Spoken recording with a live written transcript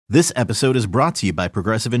This episode is brought to you by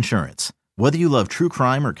Progressive Insurance. Whether you love true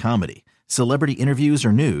crime or comedy, celebrity interviews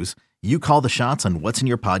or news, you call the shots on what's in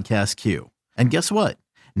your podcast queue. And guess what?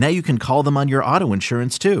 Now you can call them on your auto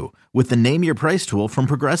insurance too with the Name Your Price tool from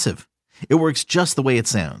Progressive. It works just the way it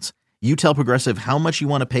sounds. You tell Progressive how much you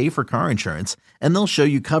want to pay for car insurance, and they'll show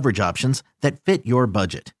you coverage options that fit your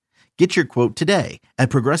budget. Get your quote today at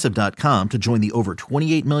Progressive.com to join the over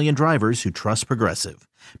 28 million drivers who trust Progressive.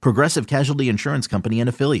 Progressive Casualty Insurance Company and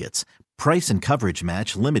Affiliates. Price and coverage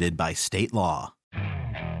match limited by state law.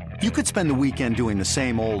 You could spend the weekend doing the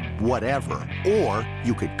same old whatever, or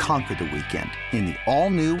you could conquer the weekend in the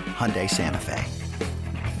all-new Hyundai Santa Fe.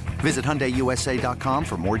 Visit HyundaiUSA.com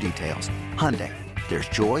for more details. Hyundai, there's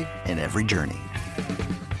joy in every journey.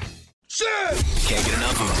 Can't get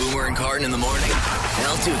enough of Boomer and Carton in the morning?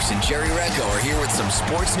 Al Dukes and Jerry Recco are here with some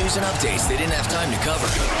sports news and updates they didn't have time to cover.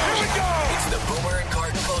 Here we go! It's the Boomer and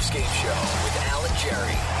Carton postgame show with Al and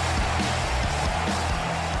Jerry.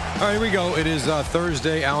 All right, here we go. It is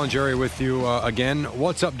Thursday. Al and Jerry with you again.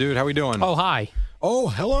 What's up, dude? How we doing? Oh, hi. Oh,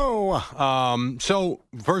 hello. So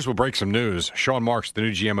first we'll break some news. Sean Marks, the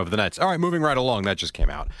new GM of the Nets. All right, moving right along. That just came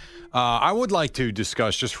out. I would like to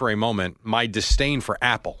discuss just for a moment my disdain for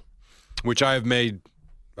Apple, which I have made,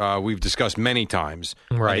 we've discussed many times.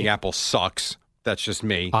 Right. I think Apple sucks. That's just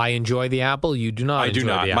me. I enjoy the Apple. You do not. I do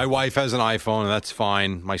not. The My Apple. wife has an iPhone, and that's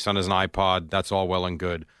fine. My son has an iPod. That's all well and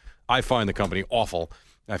good. I find the company awful.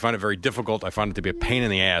 I find it very difficult. I find it to be a pain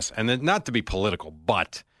in the ass. And then, not to be political,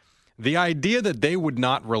 but the idea that they would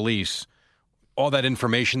not release all that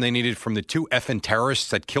information they needed from the two effing terrorists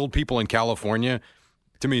that killed people in California,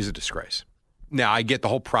 to me is a disgrace. Now, I get the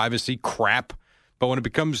whole privacy crap, but when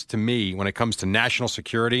it comes to national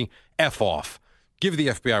security, F off. Give the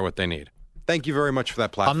FBI what they need. Thank you very much for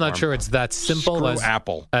that platform. I'm not sure it's that simple Screw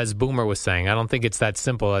Apple. as Boomer was saying. I don't think it's that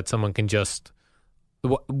simple that someone can just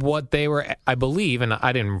what they were. I believe, and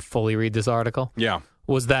I didn't fully read this article. Yeah,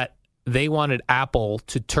 was that they wanted Apple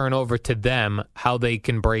to turn over to them how they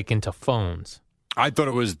can break into phones. I thought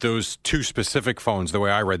it was those two specific phones. The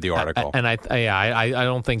way I read the article, And I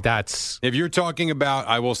don't think that's. If you're talking about,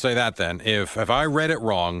 I will say that then. If I read it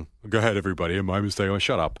wrong, go ahead, everybody. My mistake. Oh,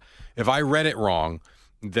 shut up. If I read it wrong,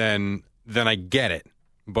 then I get it.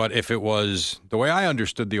 But if it was the way I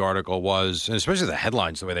understood the article was, and especially the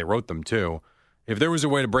headlines, the way they wrote them too, if there was a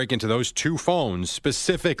way to break into those two phones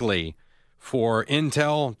specifically for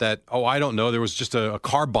intel that, I don't know, there was just a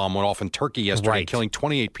car bomb went off in Turkey yesterday, Right. killing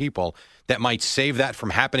 28 people, that might save that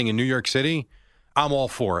from happening in New York City, I'm all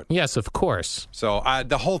for it. Yes, of course. So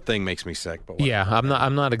the whole thing makes me sick. But whatever. Yeah,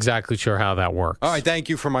 I'm not exactly sure how that works. All right, thank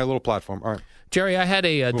you for my little platform. All right. Jerry, I had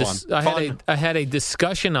Fun. I had a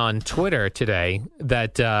discussion on Twitter today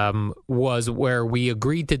that was where we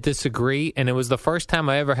agreed to disagree, and it was the first time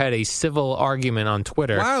I ever had a civil argument on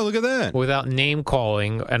Twitter. Wow, look at that. Without name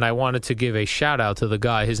calling, and I wanted to give a shout out to the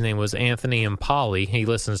guy. His name was Anthony Impali. He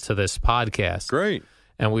listens to this podcast. Great.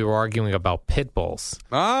 And we were arguing about pit bulls.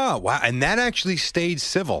 Ah, wow. And that actually stayed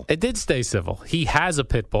civil. It did stay civil. He has a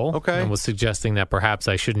pit bull. Okay. And was suggesting that perhaps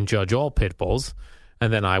I shouldn't judge all pit bulls.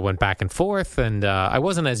 And then I went back and forth, and I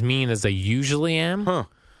wasn't as mean as I usually am. Huh.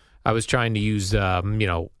 I was trying to use,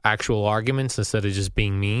 actual arguments instead of just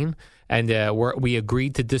being mean. And we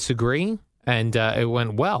agreed to disagree, and it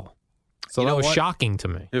went well. So that was shocking to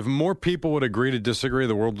me. If more people would agree to disagree,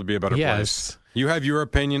 the world would be a better place. You have your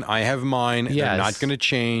opinion. I have mine. Yes. They're not going to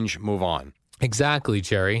change. Move on. Exactly,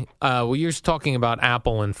 Jerry. You're talking about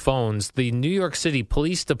Apple and phones. The New York City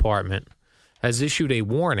Police Department has issued a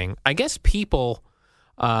warning. I guess people...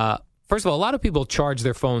 first of all, a lot of people charge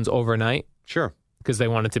their phones overnight. Sure. Because they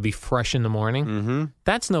want it to be fresh in the morning. Mm-hmm.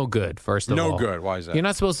 That's no good, first of all. No good. Why is that? You're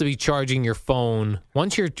not supposed to be charging your phone.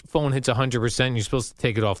 Once your phone hits 100%, you're supposed to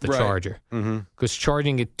take it off the charger. Because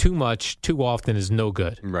charging it too much, too often is no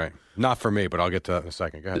good. Right. Not for me, but I'll get to that in a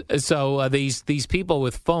second. Go ahead. So these people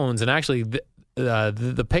with phones, and actually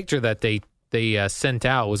the picture that they sent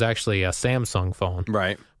out was actually a Samsung phone.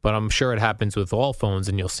 Right. But I'm sure it happens with all phones,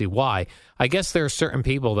 and you'll see why. I guess there are certain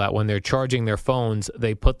people that when they're charging their phones,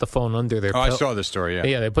 they put the phone under their pillow. I saw this story, yeah.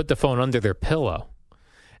 Yeah, they put the phone under their pillow.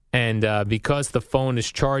 And because the phone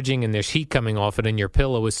is charging and there's heat coming off it and your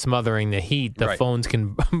pillow is smothering the heat, the phones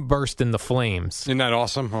can burst into flames. Isn't that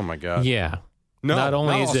awesome? Oh, my God. Yeah. No, not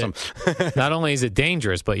only is it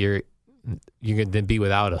dangerous, but you're going to be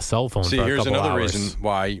without a cell phone for a couple here's another hours. reason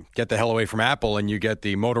why get the hell away from Apple and you get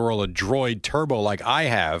the Motorola Droid Turbo like I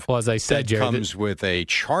have. Well, as I said, that Jerry, comes with a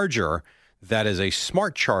charger that is a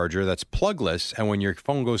smart charger that's plugless, and when your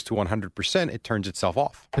phone goes to 100%, it turns itself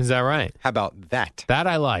off. Is that right? How about that? That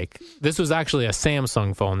I like. This was actually a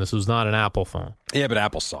Samsung phone. This was not an Apple phone. Yeah, but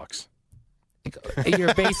Apple sucks.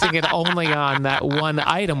 You're basing it only on that one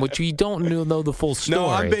item, which you don't know the full story. No,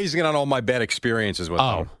 I'm basing it on all my bad experiences with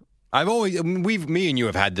them. I've always, me and you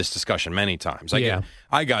have had this discussion many times.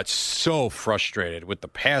 I got so frustrated with the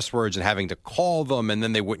passwords and having to call them, and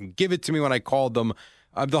then they wouldn't give it to me when I called them.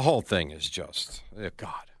 The whole thing is just,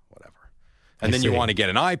 God, whatever. And then you want to get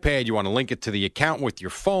an iPad, you want to link it to the account with your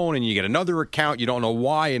phone, and you get another account. You don't know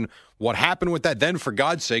why and what happened with that. Then, for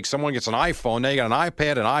God's sake, someone gets an iPhone. Now you got an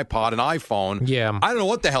iPad, an iPod, an iPhone. Yeah. I don't know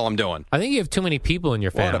what the hell I'm doing. I think you have too many people in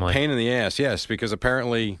your family. What a pain in the ass, yes, because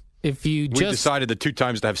apparently we decided that 2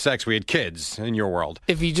 times to have sex, we had kids in your world.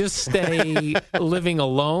 If you just stay living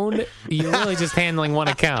alone, you're really just handling one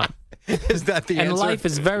account. Is that the answer? And life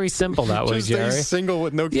is very simple that way, just Jerry. Stay single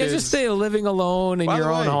with no kids. Yeah, just stay living alone in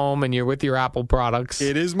your own home, and you're with your Apple products.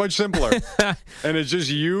 It is much simpler. And it's just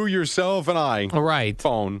you, yourself, and I. Right.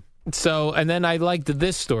 Phone. So, and then I liked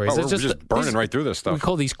this story. We're just burning right through this stuff. We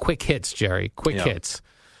call these quick hits, Jerry. Quick hits.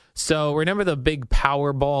 So remember the big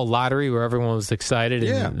Powerball lottery where everyone was excited?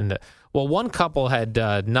 Yeah. Well, one couple had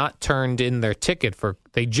not turned in their ticket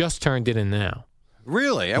they just turned it in now.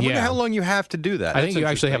 Really? I wonder how long you have to do that. I think you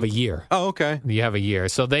actually have a year. Oh, okay. You have a year.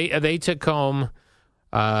 So they took home,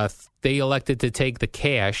 they elected to take the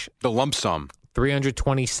cash. The lump sum.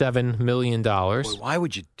 $327 million. Boy, why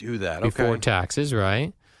would you do that? Before taxes,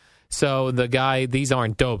 right? So the guy, these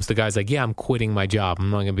aren't dopes. The guy's like, yeah, I'm quitting my job. I'm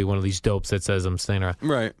not going to be one of these dopes that says I'm staying around.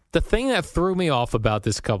 Right. The thing that threw me off about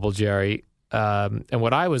this couple, Jerry, and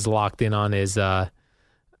what I was locked in on is the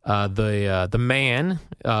man,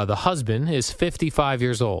 the husband, is 55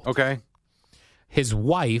 years old. Okay. His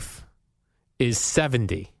wife is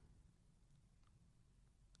 70.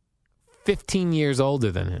 15 years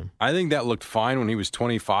older than him. I think that looked fine when he was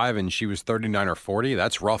 25 and she was 39 or 40.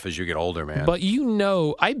 That's rough as you get older, man. But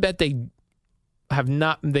I bet they have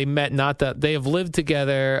they have lived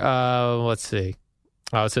together, let's see.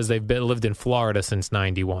 It says they've lived in Florida since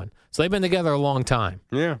 91. So they've been together a long time.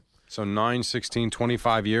 Yeah. So 9, 16,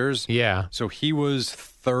 25 years. Yeah. So he was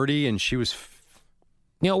 30 and she was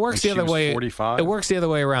it works the other way. 45. It works the other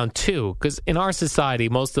way around too, because in our society,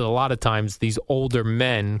 a lot of times these older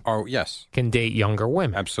men can date younger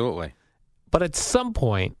women. Absolutely. But at some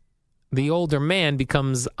point, the older man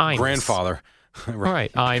becomes Imus. Grandfather.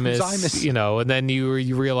 Right. Imus. And then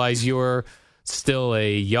you realize you're still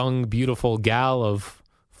a young, beautiful gal of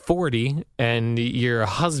 40, and your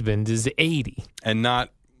husband is 80, and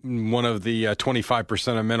not one of the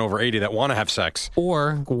 25% of men over 80 that want to have sex,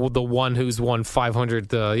 or the one who's won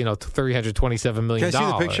 $327 million. Can I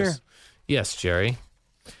see the picture? Yes, Jerry.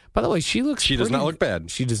 By the way, she does not look bad.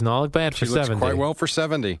 She does not look bad for 70. She looks quite well for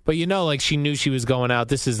 70. But she knew she was going out.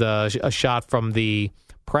 This is a shot from the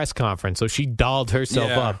press conference, so she dolled herself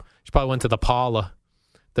up. She probably went to the parlor,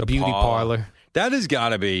 the beauty parlor. That has got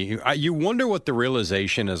to be. You wonder what the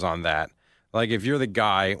realization is on that. Like if you're the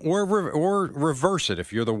guy, or reverse it,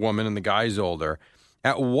 if you're the woman and the guy's older,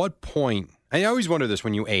 at what point, I always wonder this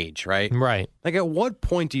when you age, right? Right. Like at what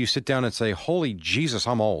point do you sit down and say, holy Jesus,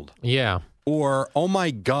 I'm old? Yeah. Or, oh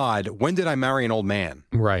my God, when did I marry an old man?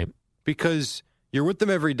 Right. Because you're with them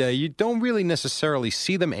every day. You don't really necessarily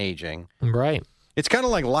see them aging. Right. It's kind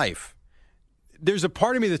of like life. There's a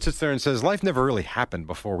part of me that sits there and says, life never really happened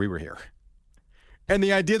before we were here. And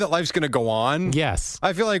the idea that life's going to go on. Yes.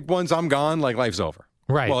 I feel like once I'm gone, like life's over.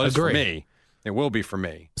 Right. Well, it's Agree. for me. It will be for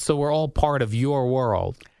me. So we're all part of your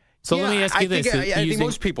world. So let me ask you this. I think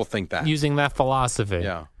most people think that. Using that philosophy.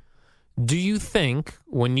 Yeah. Do you think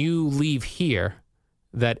when you leave here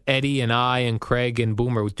that Eddie and I and Craig and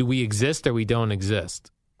Boomer, do we exist or we don't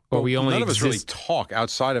exist? Or we only none of us really exist? talk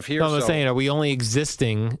outside of here. No, I'm saying, are we only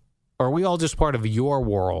existing, or are we all just part of your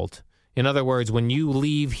world? In other words, when you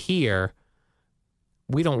leave here,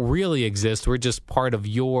 we don't really exist. We're just part of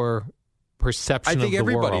your perception of the world. I think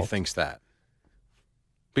everybody thinks that.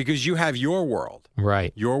 Because you have your world.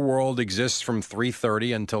 Right. Your world exists from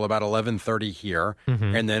 3:30 until about 11:30 here,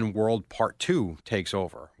 and then world part 2 takes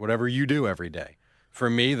over, whatever you do every day. For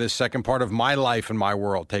me, the second part of my life and my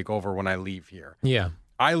world take over when I leave here. Yeah.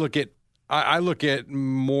 I look at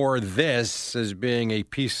more this as being a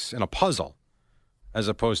piece in a puzzle, as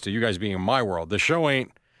opposed to you guys being in my world. The show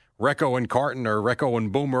ain't Recco and Carton or Recco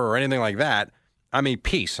and Boomer or anything like that. I'm a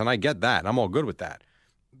piece, and I get that. I'm all good with that.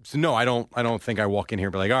 So no, I don't think I walk in here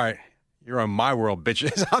and be like, all right, you're on my world,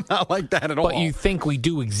 bitches. I'm not like that at all. But you think we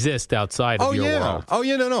do exist outside of your world? Oh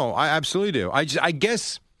yeah, no, I absolutely do. I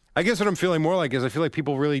guess what I'm feeling more like is I feel like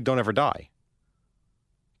people really don't ever die.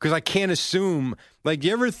 Because I can't assume, like,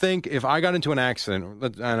 you ever think if I got into an accident,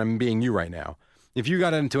 and I'm being you right now, if you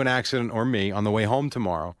got into an accident or me on the way home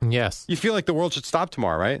tomorrow, Yes. you feel like the world should stop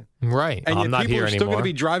tomorrow, right? Right. And I'm yet not people here are still anymore. going to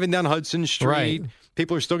be driving down Hudson Street. Right.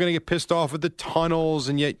 People are still going to get pissed off with the tunnels,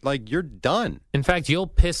 and yet, like, you're done. In fact, you'll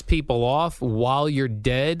piss people off while you're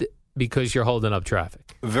dead because you're holding up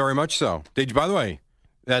traffic. Very much so. By the way,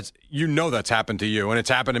 that's happened to you, and it's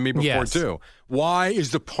happened to me before Yes. too. Why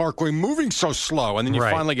is the Parkway moving so slow? And then you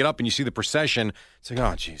Right. finally get up and you see the procession. It's like,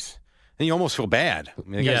 oh, jeez. And you almost feel bad. I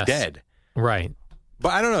mean, the guy's Yes. dead. Right.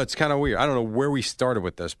 But I don't know. It's kind of weird. I don't know where we started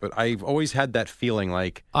with this, but I've always had that feeling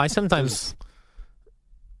like I sometimes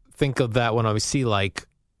think of that when I see like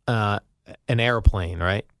an airplane,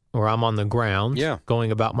 right? Where I'm on the ground Yeah.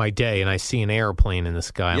 going about my day and I see an airplane in the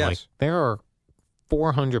sky. I'm Yes. like, there are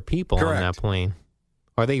 400 people on Correct. that plane.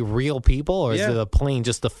 Are they real people, or Yeah. is the plane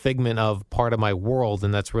just a figment of part of my world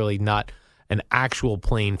and that's really not an actual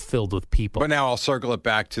plane filled with people? But now I'll circle it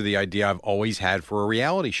back to the idea I've always had for a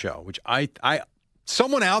reality show, which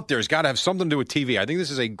someone out there has got to have something to do with TV. I think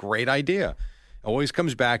this is a great idea. It always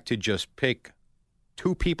comes back to just pick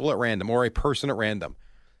two people at random or a person at random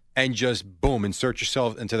and just, boom, insert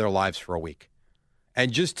yourself into their lives for a week.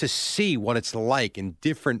 And just to see what it's like in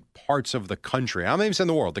different parts of the country. I'm not even saying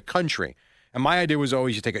the world, the country. And my idea was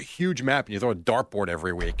always you take a huge map and you throw a dartboard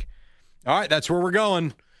every week. All right, that's where we're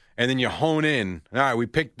going. And then you hone in. All right, we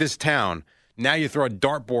picked this town. Now you throw a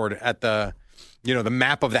dartboard at the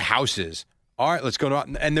map of the houses. All right, let's go.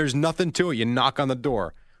 And there's nothing to it. You knock on the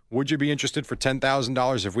door. Would you be interested for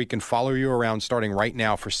 $10,000 if we can follow you around starting right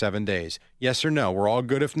now for 7 days? Yes or no? We're all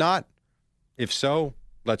good if not. If so,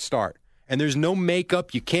 let's start. And there's no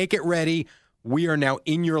makeup. You can't get ready. We are now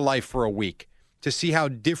in your life for a week to see how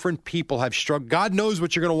different people have struggled. God knows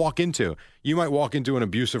what you're going to walk into. You might walk into an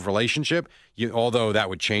abusive relationship, although that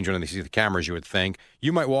would change when they see the cameras, you would think.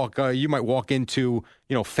 You might walk into,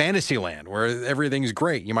 fantasy land where everything's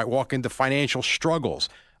great. You might walk into financial struggles.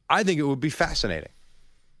 I think it would be fascinating.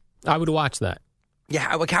 I would watch that.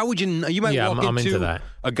 Yeah, like how would you might walk I'm into that.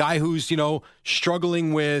 A guy who's,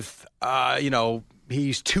 struggling with,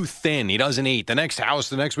 he's too thin. He doesn't eat. The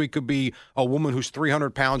next week could be a woman who's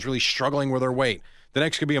 300 pounds, really struggling with her weight. The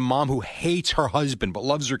next could be a mom who hates her husband but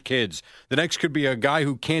loves her kids. The next could be a guy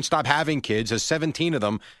who can't stop having kids, has 17 of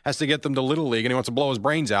them, has to get them to Little League, and he wants to blow his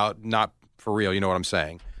brains out. Not for real, you know what I'm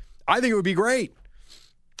saying. I think it would be great.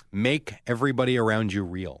 Make everybody around you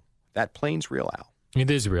real. That plane's real, Al. It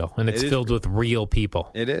is real, and it's filled with real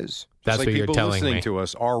people. It is. Just That's like what you're people telling listening me. to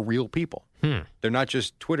us are real people. They're not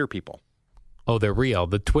just Twitter people. Oh, they're real.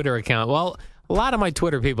 The Twitter account. Well, a lot of my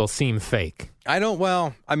Twitter people seem fake. The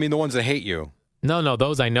ones that hate you. No,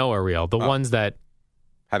 those I know are real. The ones that,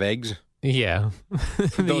 Have eggs? yeah.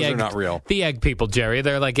 Those are not real. The egg people, Jerry.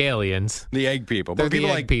 They're like aliens. The egg people. They're But the people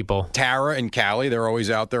egg like people. Tara and Callie, they're always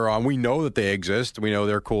out there on. We know that they exist. We know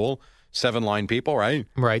they're cool. 7-line people, right?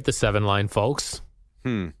 Right, the 7-line folks.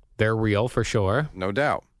 They're real for sure. No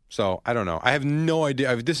doubt. So, I don't know. I have no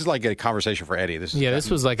idea. This is like a conversation for Eddie. This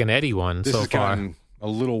Was like an Eddie one This so has far. gotten a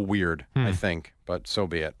little weird, I think, but so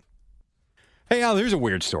be it. Hey, Al, here's a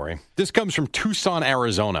weird story. This comes from Tucson,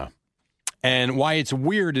 Arizona. And why it's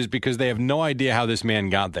weird is because they have no idea how this man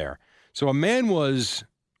got there. So a man was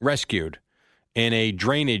rescued in a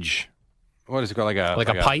drainage, what is it called? Like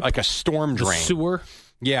a pipe? Like a storm The drain. sewer.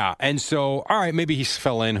 Yeah. And so, all right, maybe he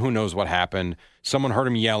fell in. Who knows what happened? Someone heard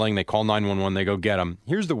him yelling. They call 911. They go get him.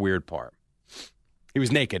 Here's the weird part. He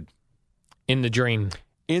was naked. In the drain.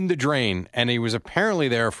 In the drain, and he was apparently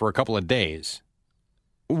there for a couple of days.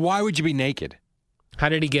 Why would you be naked? How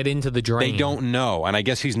did he get into the drain? They don't know, and I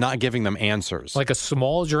guess he's not giving them answers. Like a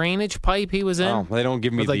small drainage pipe he was in? Oh, they don't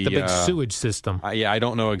give me With like the big sewage system. I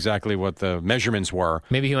don't know exactly what the measurements were.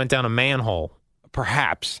 Maybe he went down a manhole.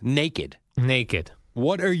 Perhaps naked. Naked.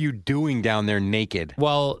 What are you doing down there naked?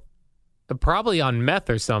 Well, probably on meth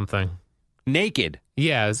or something. Naked.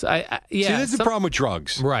 Yes. See, that's the problem with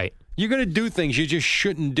drugs. Right. You're going to do things you just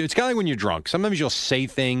shouldn't do. It's kind of like when you're drunk. Sometimes you'll say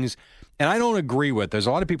things, and I don't agree with. There's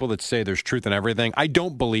a lot of people that say there's truth in everything. I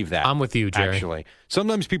don't believe that. I'm with you, Jerry. Actually,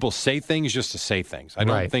 sometimes people say things just to say things. I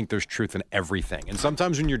don't Right. think there's truth in everything. And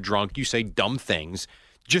sometimes when you're drunk, you say dumb things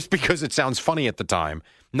just because it sounds funny at the time,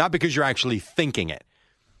 not because you're actually thinking it.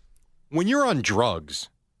 When you're on drugs,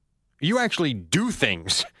 you actually do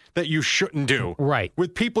things that you shouldn't do. Right.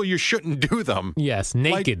 With people you shouldn't do them. Yes,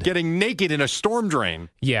 naked. Like getting naked in a storm drain.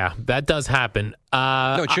 Yeah, that does happen.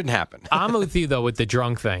 No, it shouldn't happen. I'm with you though with the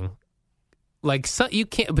drunk thing. Like you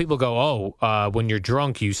can't. People go, "Oh, when you're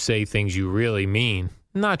drunk, you say things you really mean."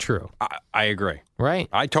 Not true, I agree. right?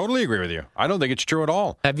 I totally agree with you. I don't think it's true at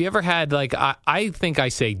all. Have you ever had, like, I think I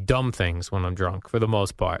say dumb things when I'm drunk for the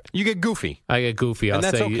most part. You get goofy. I get goofy. I'll And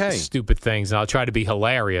that's say okay. stupid things, and I'll try to be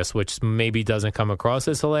hilarious, which maybe doesn't come across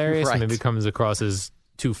as hilarious. Right. Maybe comes across as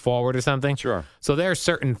too forward or something. Sure. So there are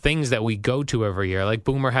certain things that we go to every year. Like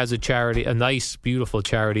Boomer has a nice, beautiful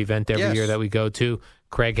charity event every Yes. year that we go to.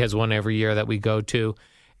 Craig has one every year that we go to.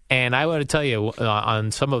 And I want to tell you,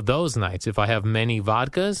 on some of those nights, if I have many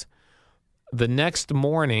vodkas, the next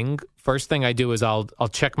morning, first thing I do is I'll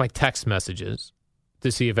check my text messages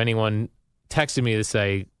to see if anyone texted me to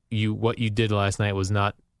say what you did last night was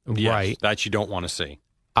not Yes, right. that you don't want to see.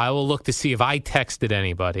 I will look to see if I texted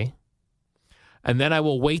anybody, and then I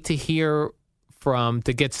will wait to hear to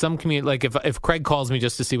get some community. Like if Craig calls me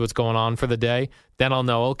just to see what's going on for the day, then I'll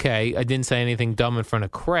know, okay, I didn't say anything dumb in front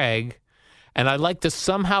of Craig, and I'd like to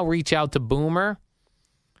somehow reach out to Boomer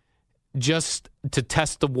just to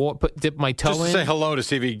test the dip my toe Just to in. say hello to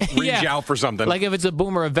see if he reads Yeah. you out for something. Like if it's a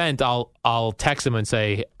Boomer event, I'll text him and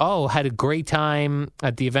say, "Oh, had a great time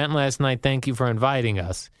at the event last night. Thank you for inviting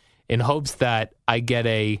us." In hopes that I get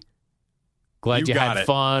a glad You you got had it.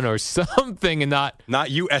 fun or something, and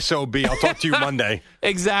not you SOB. I'll talk to you Monday.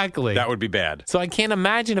 exactly. That would be bad. So I can't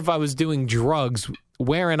imagine if I was doing drugs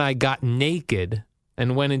wherein I got naked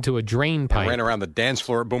and went into a drain I pipe. ran around the dance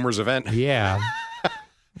floor at Boomer's event. Yeah. Al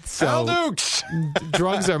So Dukes.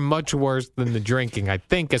 drugs are much worse than the drinking, I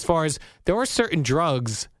think, as far as there are certain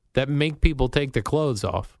drugs that make people take their clothes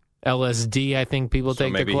off. LSD, I think people So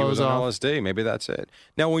take their maybe he was clothes on off. LSD. Maybe that's it.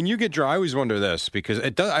 Now, when you get dry, I always wonder this because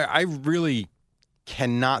it does. I really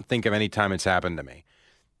cannot think of any time it's happened to me.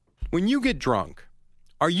 When you get drunk,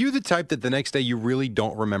 are you the type that the next day you really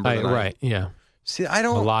don't remember the night? Right, yeah. See, I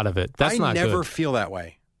don't. A lot of it. That's I not never good. feel that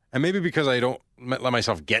way, and maybe because I don't let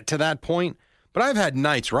myself get to that point. But I've had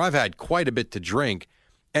nights where I've had quite a bit to drink,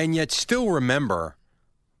 and yet still remember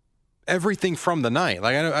everything from the night.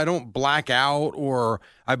 Like I don't black out, or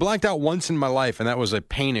I blacked out once in my life, and that was a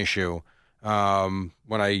pain issue when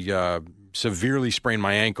I severely sprained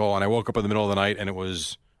my ankle, and I woke up in the middle of the night, and it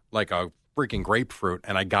was like a freaking grapefruit,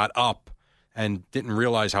 and I got up and didn't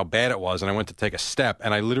realize how bad it was, and I went to take a step,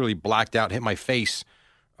 and I literally blacked out, hit my face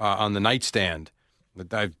on the nightstand.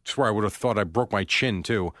 I swear I would have thought I broke my chin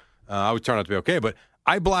too. I would turn out to be okay, but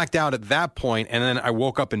I blacked out at that point, and then I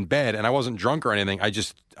woke up in bed, and I wasn't drunk or anything. I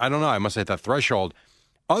don't know. I must have hit that threshold.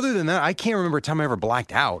 Other than that, I can't remember a time I ever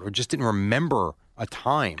blacked out or just didn't remember a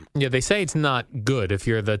time. Yeah, they say it's not good if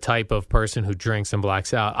you're the type of person who drinks and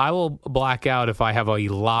blacks out. I will black out if I have a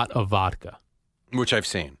lot of vodka. Which I've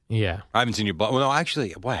seen. Yeah. I haven't seen you black. Well, no,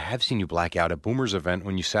 actually, I have seen you black out at Boomer's event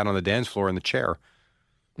when you sat on the dance floor in the chair,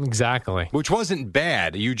 Exactly. which wasn't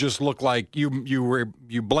bad. You just looked like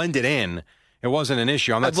you blended in. It wasn't an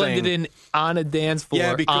issue. I'm I not blended saying in on a dance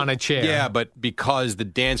floor, on a chair. Yeah, but because the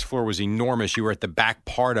dance floor was enormous, you were at the back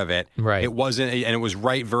part of it. Right. It wasn't, and it was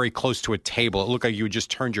right very close to a table. It looked like you had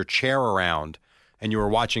just turned your chair around and you were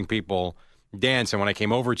watching people dance. And when I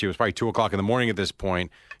came over to you, it was probably 2:00 in the morning at this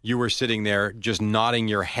point. You were sitting there just nodding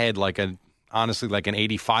your head honestly like an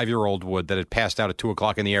 85-year-old would that had passed out at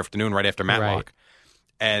 2:00 in the afternoon right after Matlock. Right.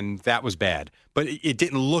 And that was bad. But it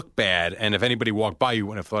didn't look bad. And if anybody walked by, you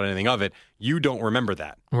wouldn't have thought anything of it. You don't remember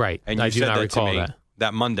that. Right. And you I do said not that recall to me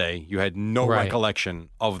that. Monday. You had no Right. recollection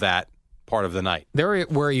of that part of the night. There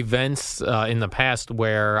were events in the past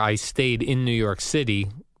where I stayed in New York City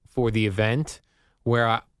for the event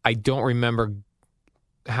where I don't remember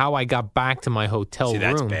how I got back to my hotel See, room.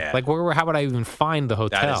 that's bad. Like, how would I even find the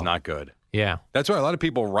hotel? That is not good. Yeah. That's why a lot of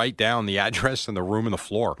people write down the address and the room and the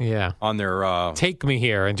floor Yeah. on their Take me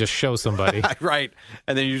here and just show somebody. right.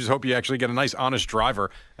 And then you just hope you actually get a nice, honest driver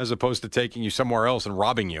as opposed to taking you somewhere else and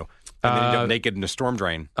robbing you. And then you end up naked in a storm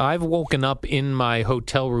drain. I've woken up in my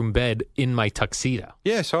hotel room bed in my tuxedo.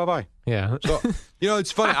 Yeah, so have I. Yeah. So,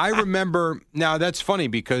 it's funny. I remember, now that's funny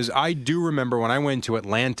because I do remember when I went to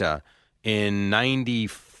Atlanta in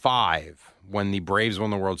 95 when the Braves won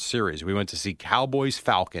the World Series. We went to see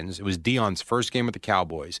Cowboys-Falcons. It was Dion's first game with the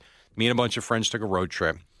Cowboys. Me and a bunch of friends took a road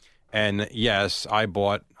trip. And yes, I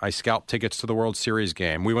scalped tickets to the World Series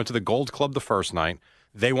game. We went to the Gold Club the first night.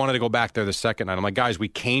 They wanted to go back there the second night. I'm like, guys, we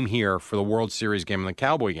came here for the World Series game and the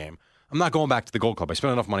Cowboy game. I'm not going back to the Gold Club. I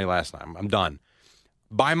spent enough money last night. I'm done.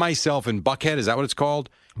 By myself in Buckhead, is that what it's called?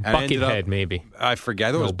 And I ended Buckethead, up- maybe. I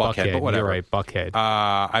forget. It was Buckhead, but whatever. You're right, Buckhead.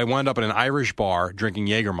 I wound up in an Irish bar drinking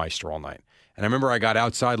Jägermeister all night. And I remember I got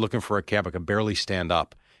outside looking for a cab. I could barely stand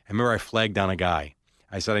up. I remember I flagged down a guy.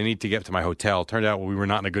 I said, I need to get to my hotel. Turned out we were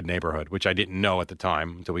not in a good neighborhood, which I didn't know at the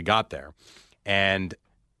time until we got there. And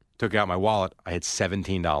took out my wallet. I had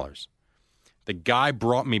 $17. The guy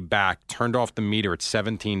brought me back, turned off the meter at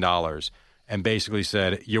 $17, and basically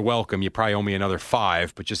said, "You're welcome. You probably owe me another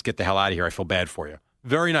 $5, but just get the hell out of here. I feel bad for you."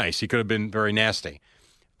 Very nice. He could have been very nasty.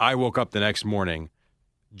 I woke up the next morning,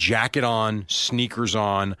 jacket on, sneakers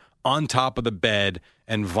on top of the bed,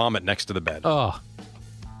 and vomit next to the bed. Oh.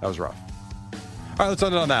 That was rough. All right, let's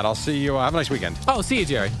end it on that. I'll see you. Have a nice weekend. Oh, see you,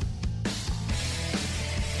 Jerry.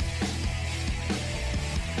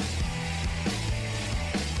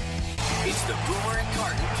 It's the Boomer and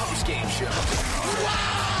Carton postgame show.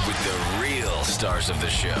 With the real stars of the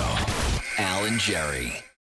show, Al and Jerry.